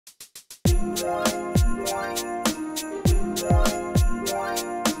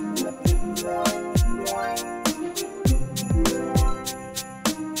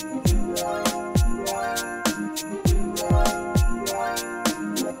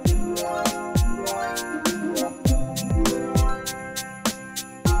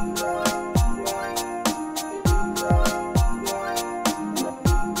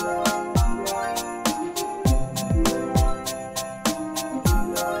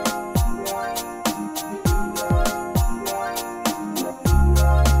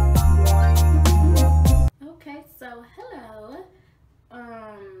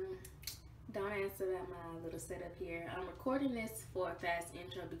Setup here. I'm recording this for a fast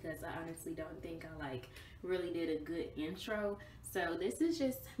intro because I honestly don't think I really did a good intro. So this is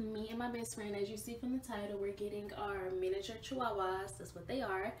just me and my best friend. As you see from the title, we're getting our miniature Chihuahuas. That's what they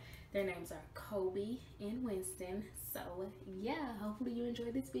are. Their names are Kobe and Winston. So yeah, hopefully you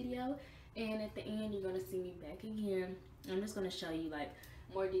enjoyed this video, and at the end you're gonna see me back again. I'm just gonna show you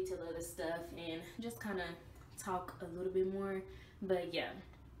more detail of the stuff and just kind of talk a little bit more. But yeah,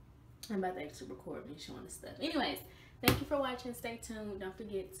 I'm about to actually record me showing the stuff. Anyways, thank you for watching. Stay tuned. Don't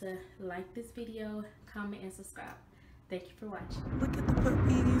forget to like this video, comment, and subscribe. Thank you for watching. Look at the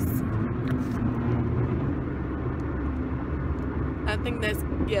puppies. I think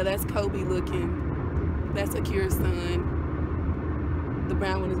that's Kobe looking. That's Akira's son. The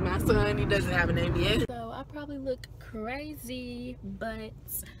brown one is my son. He doesn't have a name yet. So I probably look crazy, but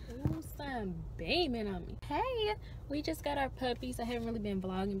sun beaming on me. Hey, we just got our puppies. I haven't really been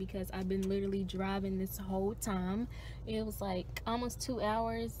vlogging because I've been literally driving this whole time. It was almost 2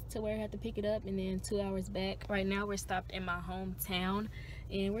 hours to where I had to pick it up and then 2 hours back. Right now we're stopped in my hometown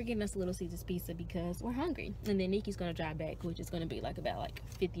and we're getting us a Little Caesars pizza because we're hungry, and then Nikki's gonna drive back, which is gonna be about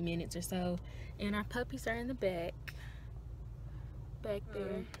 50 minutes or so, and our puppies are in the back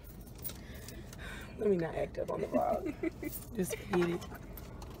there. Let me not act up on the vlog. Just forget it.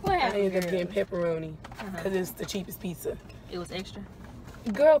 What happened? I ended up getting pepperoni because it's the cheapest pizza. It was extra?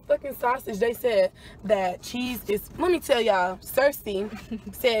 Girl, fucking sausage. They said that cheese is, let me tell y'all, Cersei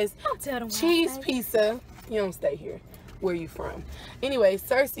says cheese pizza. You don't stay here. Where you from? Anyway,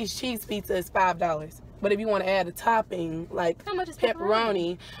 Cersei's cheese pizza is $5. But if you want to add a topping like how much is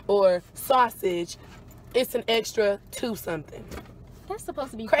pepperoni or sausage, it's an extra $2 something. That's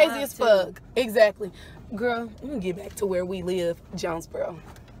supposed to be crazy as fuck. Exactly. Girl, we can get back to where we live, Jonesboro.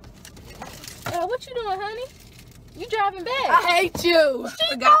 What you doing, honey? You driving back? I hate you.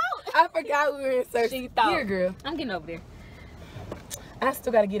 I forgot we were in Cersei. She thought. Here, girl. I'm getting over there. I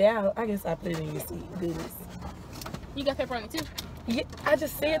still gotta get out. I guess I put it in your seat. Goodness. You got pepperoni too? Yeah, I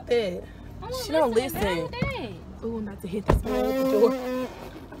just said that. She don't listen. Oh, I'm about to hit this man at the door.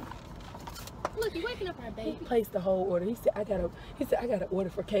 Look, you waking up our baby. He placed the whole order. He said I gotta order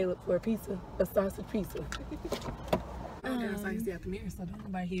for Caleb for a pizza, a sausage pizza. So I can see out the mirror so don't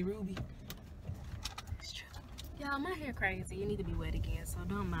nobody hear Ruby. It's true. Y'all, my hair crazy. You need to be wet again, so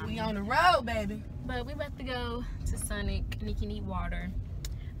don't mind me. We on the road, baby. But we about to go to Sonic. Nikki need water.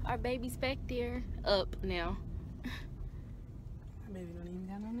 Our baby's back there. Up now. My baby don't even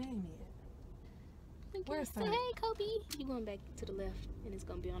got no name yet. Where's Say hey, Kobe. You going back to the left, and it's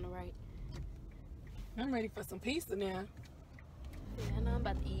gonna be on the right. I'm ready for some pizza now. Yeah, I know I'm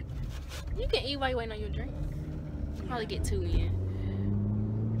about to eat. You can eat while you're waiting on your drink. Probably get 2 in.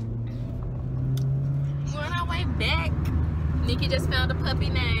 We're on our way back. Nikki just found a puppy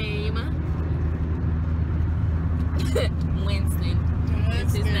name. Winston.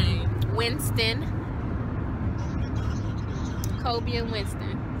 That's his name. Winston. Kobe and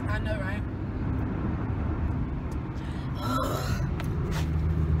Winston. I know, right?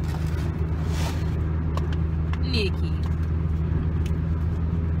 Nikki.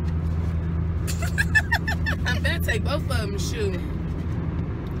 I'm gonna take both of them, shoot.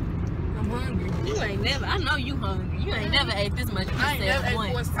 I'm hungry. You ain't never, I know you hungry. You ain't never ate this much pizza. I ain't never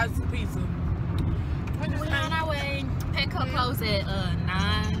ate 4 slices of pizza. We're on our way. Petco closed at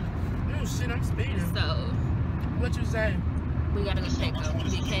 9. Oh shit, I'm speeding. So what you say? we gotta go to Petco.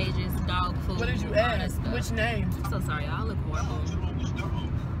 Big cages, dog food. What did you ask? Which name? I'm so sorry, y'all look horrible.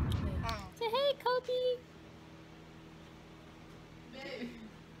 Say hey, Kobe.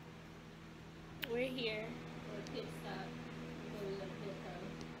 We're here for a pit stop before we go to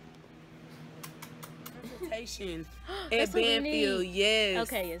Petco. Presentation at Banfield, yes.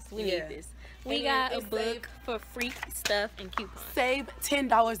 Okay, yes, we need this. We got a book for free stuff and coupons. Save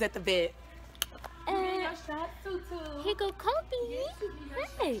 $10 at the vet. Here go Kobe.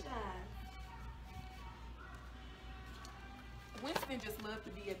 Hey. Winston just loved to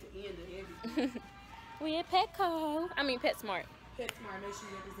be at the end of everything. We at Petco. I mean PetSmart. PetSmart, make sure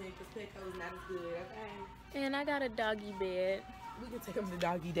you represent because Petco is not as good, okay? And I got a doggy bed. We can take them to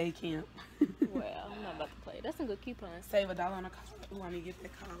doggy day camp. Well, I'm not about to play. That's some good coupons. Save $1 on a collar. Ooh, I need to get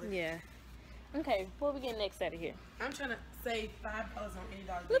that collar. Yeah. Okay, what we get next out of here? I'm trying to save $5 on any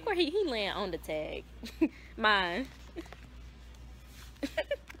dog. Look where he laying on the tag. Mine.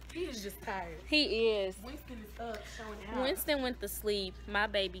 He is just tired. He is. Winston is up, showing out. Winston went to sleep. My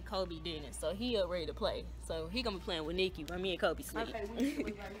baby Kobe didn't, so he up ready to play. So he gonna be playing with Nikki while me and Kobe sleep. Okay, Winston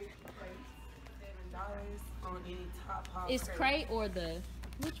was right here for $7 on any top hog. Is crate or the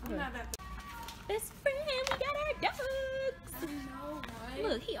which one? Best friend, we got our dogs. I know, right?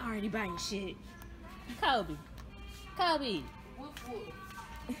 Look, he already buying shit. Kobe. Kobe. Woof,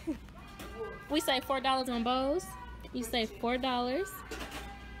 woof. We say $4 on bows. You say $4.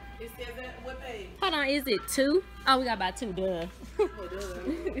 It says that what page? Hold on, is it 2? Oh, we got about 2, duh. Oh,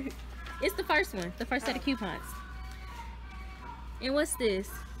 duh. It's the first one, the first set of coupons. And what's this?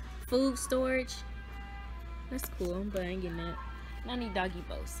 Food storage. That's cool, but I ain't getting that. I need doggy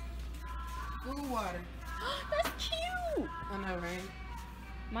bows. Food water. That's cute. I know, right?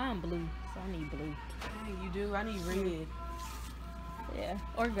 Mine blue, so I need blue. Dang, you do. I need red. Yeah,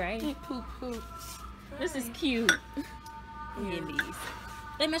 or gray. Poop, poop. This is cute. I'm getting these.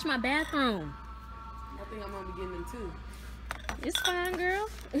 They match my bathroom. I think I'm gonna be getting them too. It's fine, girl.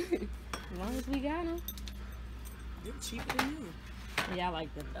 As long as we got them. They're cheaper than you. Yeah, I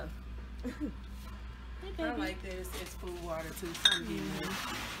like them though. Hey, I like this. It's food water too. So I'm getting them.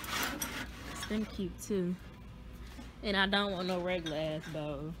 It's them cute too. And I don't want no regular ass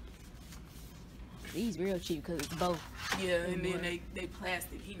bowl. These real cheap because it's both. Yeah, and then they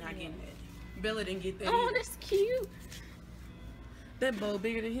plastic. He not getting that. Bella didn't get that. Oh, either. that's cute. That bowl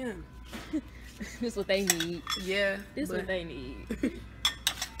bigger than him. This is what they need. Yeah. This is what they need.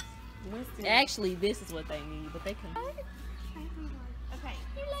 Winston. Actually, this is what they need, but they can. Okay,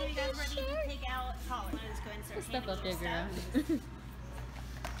 so you guys ready to take out collars? Let's go and Put start stuff up there, handing girl.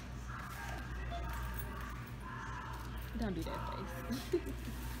 Don't do that face.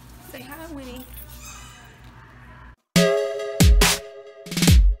 Say hi, Winnie.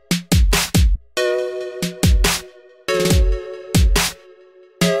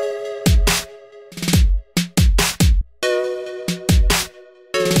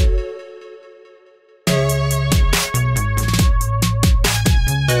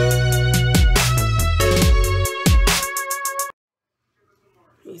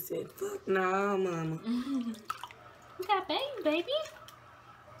 He said, fuck no, mama. You got baby.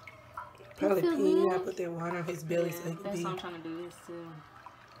 Probably feel pee. good? I put that water on his belly so he can That's pee. what I'm trying to do this too.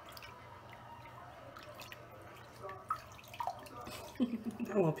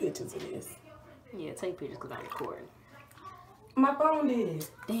 I want pictures of this. Yeah, take pictures because I'm recording. My phone did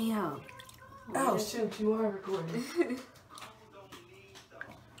it. Damn. Oh, shoot, you are recording.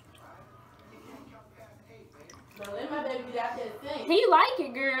 So let my baby get out that thing. He like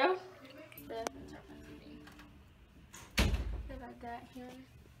it, girl. That I got here.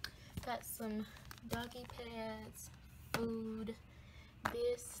 Got some doggy pads, food.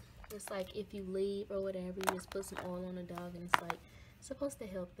 This is like if you leave or whatever, you just put some oil on the dog and it's like supposed to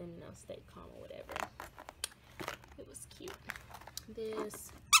help them, you know, stay calm or whatever. It was cute.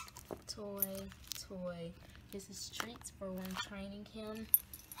 This toy. This is treats for when training him.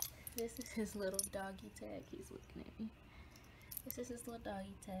 This is his little doggy tag. He's looking at me. This is his little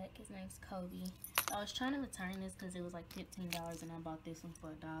doggy tag. His name's Kobe. I was trying to return this because it was like $15 and I bought this one for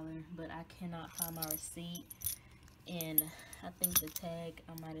 $1, but I cannot find my receipt. And I think the tag,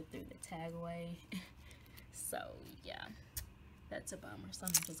 I might have threw the tag away. So yeah, that's a bummer. So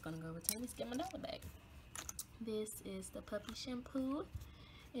I'm just gonna go return this, get my dollar back. This is the puppy shampoo.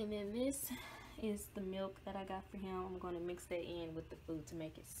 And then this is the milk that I got for him. I'm going to mix that in with the food to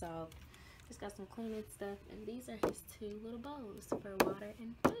make it soft. It's got some cleaning stuff, and these are his 2 little bowls for water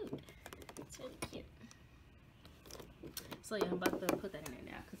and food. It's really cute. So yeah, I'm about to put that in there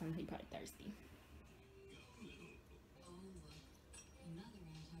now because I'm probably thirsty.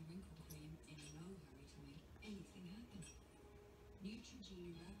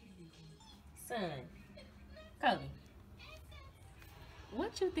 Son, Kobe,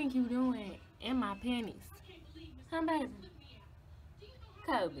 what you think you doing in my panties? Huh, baby?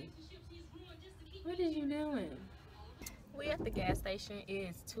 Kobe, what is you doing? We at the gas station. It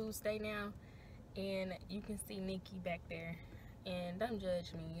is Tuesday now, and you can see Nikki back there. And don't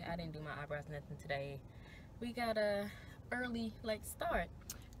judge me. I didn't do my eyebrows, nothing today. We got a early, late start.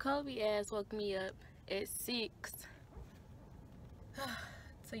 Kobe ass woke me up at 6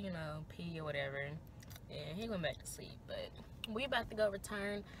 to, you know, pee or whatever. And he went back to sleep. But we about to go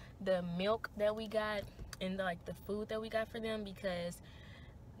return the milk that we got. in like the food that we got for them, because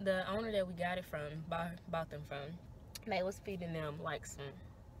the owner that we got it from, bought them from, they was feeding them like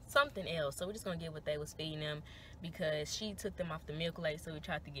something else. So we're just gonna get what they was feeding them, because she took them off the milk late, so we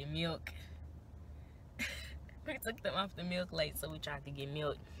tried to get milk. We took them off the milk late, so we tried to get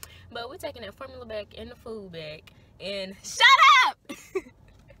milk. But we're taking that formula back and the food back, and shut up!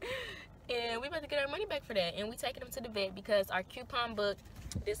 And we about to get our money back for that, and we taking them to the vet because our coupon book,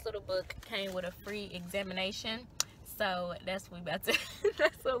 this little book, came with a free examination. So that's what we about to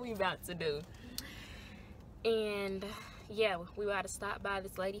that's what we about to do. And yeah, we about to stop by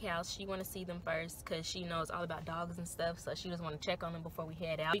this lady house. She want to see them first because she knows all about dogs and stuff, so she just want to check on them before we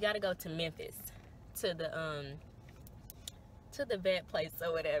head out. We got to go to Memphis to the vet place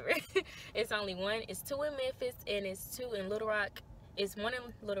or whatever. It's only one. It's 2 in Memphis and it's 2 in Little Rock. It's 1 in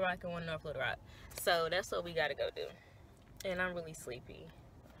Little Rock and 1 in North Little Rock. So that's what we got to go do. And I'm really sleepy.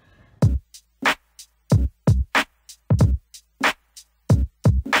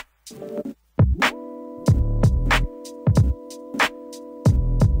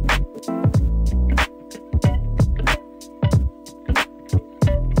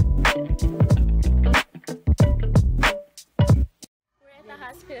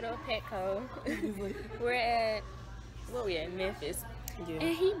 Petco. We're at, where we at? Memphis. Yeah.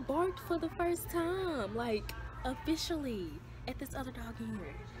 And he barked for the first time, like officially, at this other dog in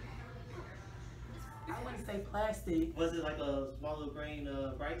here. I wouldn't say plastic. Was it like a small little grain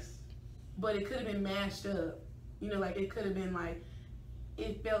rice? But it could have been mashed up. You know, like it could have been like,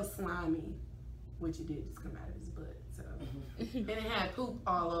 it felt slimy, which it did just come out of his butt. So, and it had poop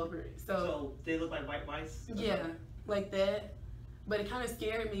all over it. So they look like white rice? Yeah, like that. But it kind of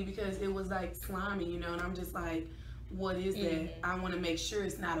scared me because it was like slimy, you know, and I'm just like, what is that? I want to make sure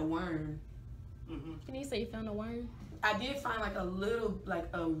it's not a worm. Can you say you found a worm? I did find like a little, like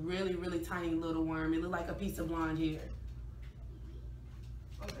a really, really tiny little worm. It looked like a piece of blonde hair.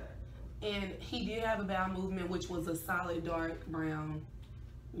 Okay. And he did have a bowel movement, which was a solid dark brown,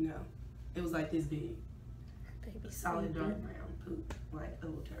 you know, it was like this big. Baby solid dark brown poop, like a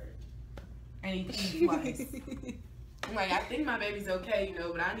little turd. And he peed twice. I'm like, I think my baby's okay, you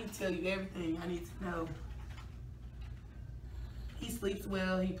know, but I need to tell you everything I need to know. He sleeps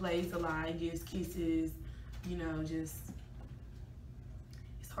well, he plays a lot, he gives kisses, you know, just,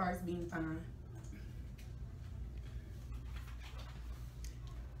 his heart's beating fine.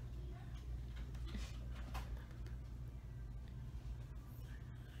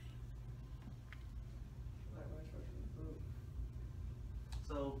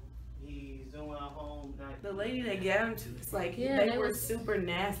 So he's doing at home. The lady that got him to, it's like, they were super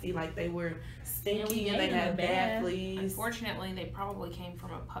nasty, like they were stinky and they had bad fleas. Unfortunately, they probably came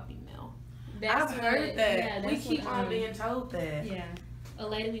from a puppy mill. I've heard that. Yeah, we keep on being told that. Yeah. A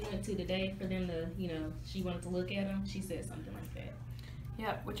lady we went to today for them to, you know, she wanted to look at them. She said something like that.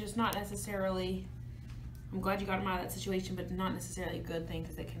 Yep, which is not necessarily, I'm glad you got them out of that situation, but not necessarily a good thing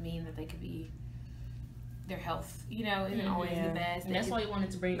because it can mean that they could be, their health, you know, isn't always the best. And that's why we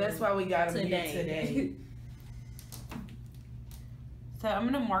wanted to bring them. That's why we got them today. So I'm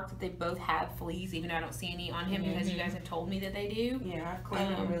going to mark that they both have fleas, even though I don't see any on him because you guys have told me that they do. Yeah, I've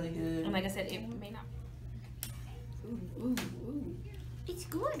cleaned them really good. And like I said, it may not. Ooh. It's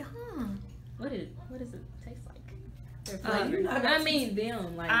good, huh? What does it taste like? I mean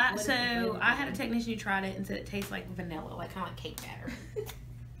them. Like, I had a technician who tried it and said it tastes like vanilla, like kind of like cake batter.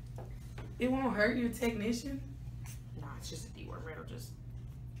 It won't hurt your technician? No, it's just a dewormer. It'll just.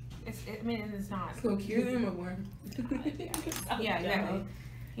 I mean, it's not. It's gonna cure them of worms. Yeah, exactly.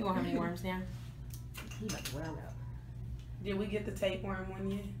 He won't have any worms now. He about to round out. Did we get the tapeworm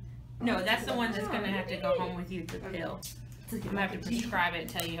one yet? No, that's the one that's gonna have to go home with you, the pill. I'm gonna have to prescribe it and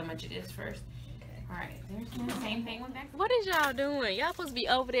tell you how much it is first. Okay. All right. There's the same thing with that. What is y'all doing? Y'all supposed to be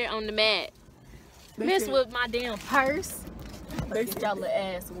over there on the mat. Mess with my damn purse. They said y'all little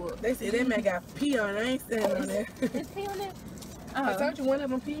ass whoop. They said that man got pee on it. I ain't standing on there. There's pee on there? I told you one of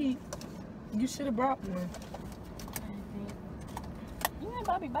them peed. You should have brought one. You ain't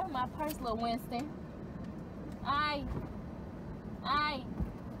Bobby by my purse, little Winston. Aye.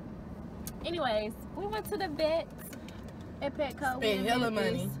 Anyways, we went to the vet at Petco. Spent hella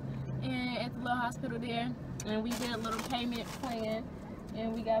money. And at the little hospital there. And we did a little payment plan.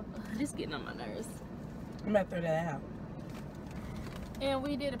 And we got, this getting on my nerves. I'm about to throw that out. And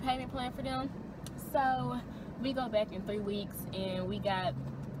we did a payment plan for them. So we go back in 3 weeks and we got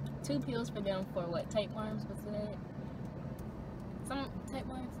 2 pills for them for what? Tapeworms? What's that? Some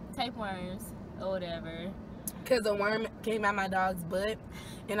tapeworms? Tapeworms or whatever. Because a worm came out my dog's butt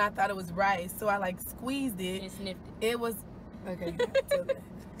and I thought it was rice. So I like squeezed it. And sniffed it. It was, okay.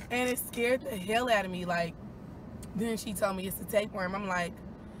 And it scared the hell out of me. Like, then she told me it's a tapeworm. I'm like,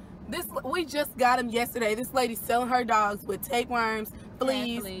 we just got him yesterday. This lady's selling her dogs with tapeworms,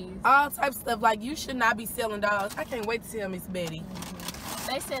 fleas, all types of stuff. Like, you should not be selling dogs. I can't wait to tell Miss Betty.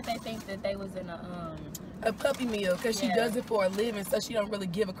 They said they think that they was in a puppy mill, because she does it for a living, so she don't really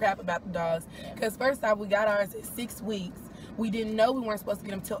give a crap about the dogs. Because first off, we got ours at 6 weeks. We didn't know we weren't supposed to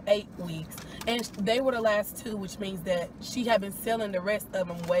get them till 8 weeks, and they were the last 2, which means that she had been selling the rest of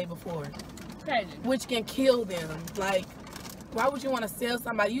them way before. Crazy. Which can kill them. Like, why would you want to sell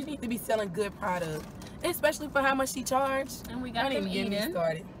somebody? You need to be selling good product, especially for how much she charged. And we got them eating. Get me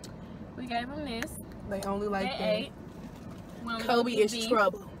started. We gave them this. They only like they that. ate. Kobe is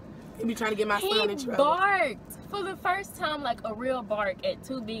trouble. He be trying to get my son in trouble. He barked for the first time, like a real bark, at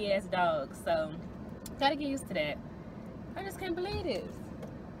 2 big ass dogs. So, gotta get used to that. I just can't believe this.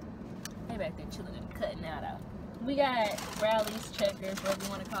 They back there chilling and cutting out. We got rallies, checkers, whatever you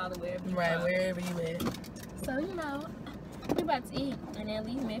want to call it, wherever you Right, wherever you at. So, you know, we about to eat and then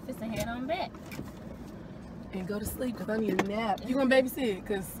leave Memphis and head on back. And go to sleep, because I need a nap. You gonna babysit?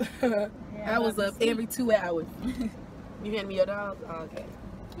 Because I was up every 2 hours. You hand me your dog? Oh, okay.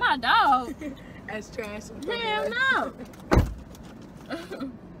 My dog? That's trash. Hell no.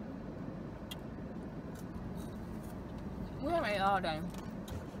 We have ate all day.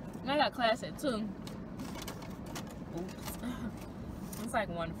 I got class at 2. Oops. It's like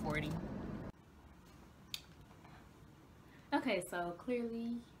 1:40. Okay, so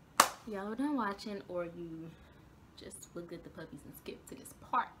clearly y'all are done watching, or you just looked at the puppies and skipped to this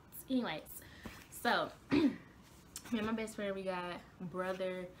part. Anyways, so me and my best friend, we got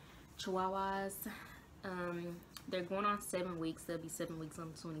brother Chihuahuas. They're going on 7 weeks. They'll be 7 weeks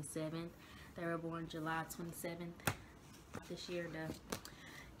on the 27th. They were born July 27th this year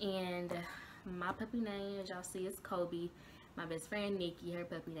though. And my puppy name, as y'all see, is Kobe. My best friend Nikki, her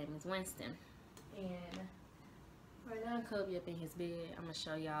puppy name is Winston. And right now Kobe up in his bed. I'm gonna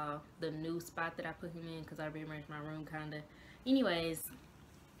show y'all the new spot that I put him in, because I rearranged my room kinda. Anyways,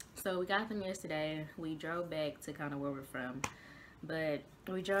 so we got them yesterday. We drove back to kind of where we're from, but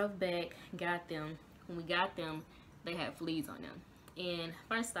we drove back, got them. When we got them, they had fleas on them. And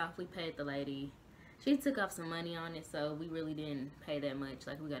first off, we paid the lady. She took off some money on it, so we really didn't pay that much.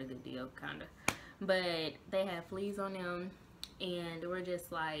 Like, we got a good deal, kind of. But they had fleas on them, and we're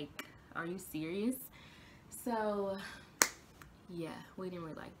just like, are you serious? So, yeah, we didn't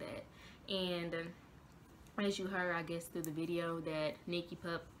really like that. And as you heard, I guess, through the video, that Nikki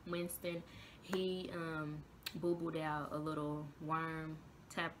pup, Winston, he boo-booed out a little worm,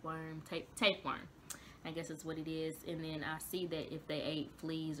 tapeworm. I guess that's what it is. And then I see that if they ate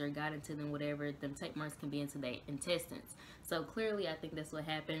fleas or got into them, whatever, them tapeworms can be into their intestines. So clearly, I think that's what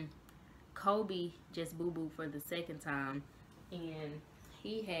happened. Kobe just boo-booed for the 2nd time, and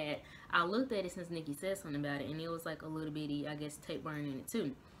he had, I looked at it since Nikki said something about it, and it was like a little bitty, I guess, tapeworm in it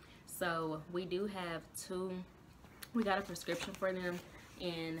too. So we do have 2. We got a prescription for them,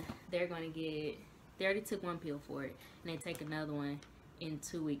 and they're going to get, they already took 1 pill for it, and they take another one in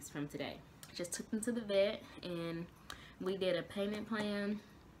 2 weeks from today. Just took them to the vet, and we did a payment plan,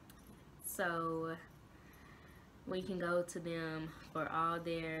 so we can go to them for all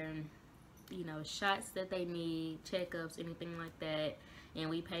their, you know, shots that they need, checkups, anything like that. And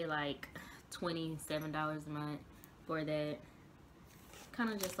we pay like $27 a month for that. Kind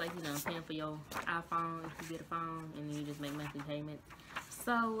of just like, you know, paying for your iPhone if you get a phone, and then you just make monthly payments.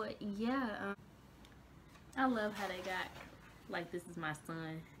 So yeah, I love how they got, like, this is my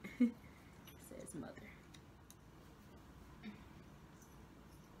son. Says mother.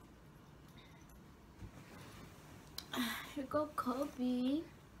 Here go Kobe.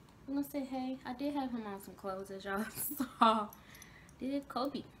 I'm gonna say hey. I did have him on some clothes, as y'all saw. Did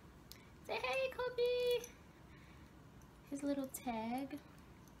Kobe. Say hey, Kobe. His little tag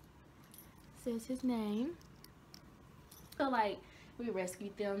says his name. So, like, we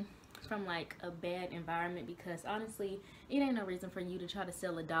rescued them from, like, a bad environment, because honestly, it ain't no reason for you to try to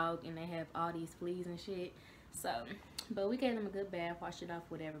sell a dog and they have all these fleas and shit. So, but we gave them a good bath, washed it off,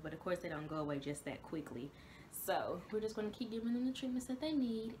 whatever. But of course, they don't go away just that quickly. So we're just going to keep giving them the treatments that they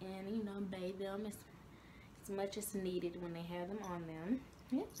need, and, you know, bathe them as much as needed when they have them on them.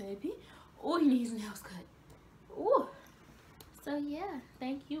 Yeah, baby. Oh, he needs nails cut. Ooh. So yeah,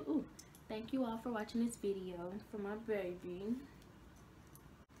 thank you. Ooh, thank you all for watching this video for my baby.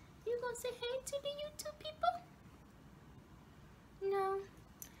 You gonna say hey to the YouTube people? No.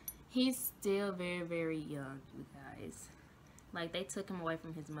 He's still very, very young, you guys. Like, they took him away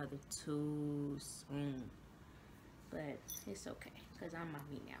from his mother too soon. But it's okay, because I'm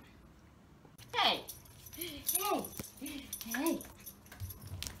mommy now. Hey! Hey! Hey!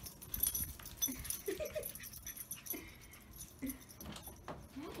 Hey, you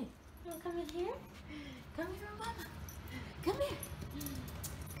wanna come in here? Come here, mama. Come here.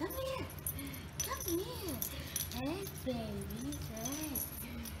 Come here. Come here. Hey, baby. Hey.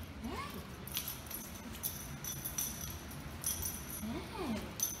 Hey. Hey.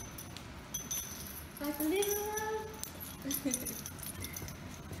 Like a living room?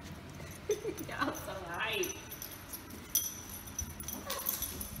 Y'all so hype.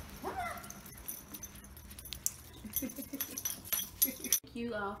 Thank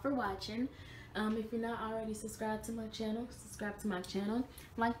you all for watching. If you're not already subscribed to my channel, subscribe to my channel,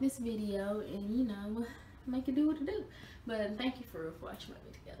 like this video, and you know, make it do what it do. But thank you for watching my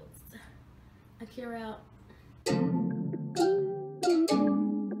videos. Akira out.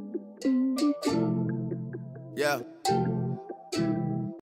 Yeah.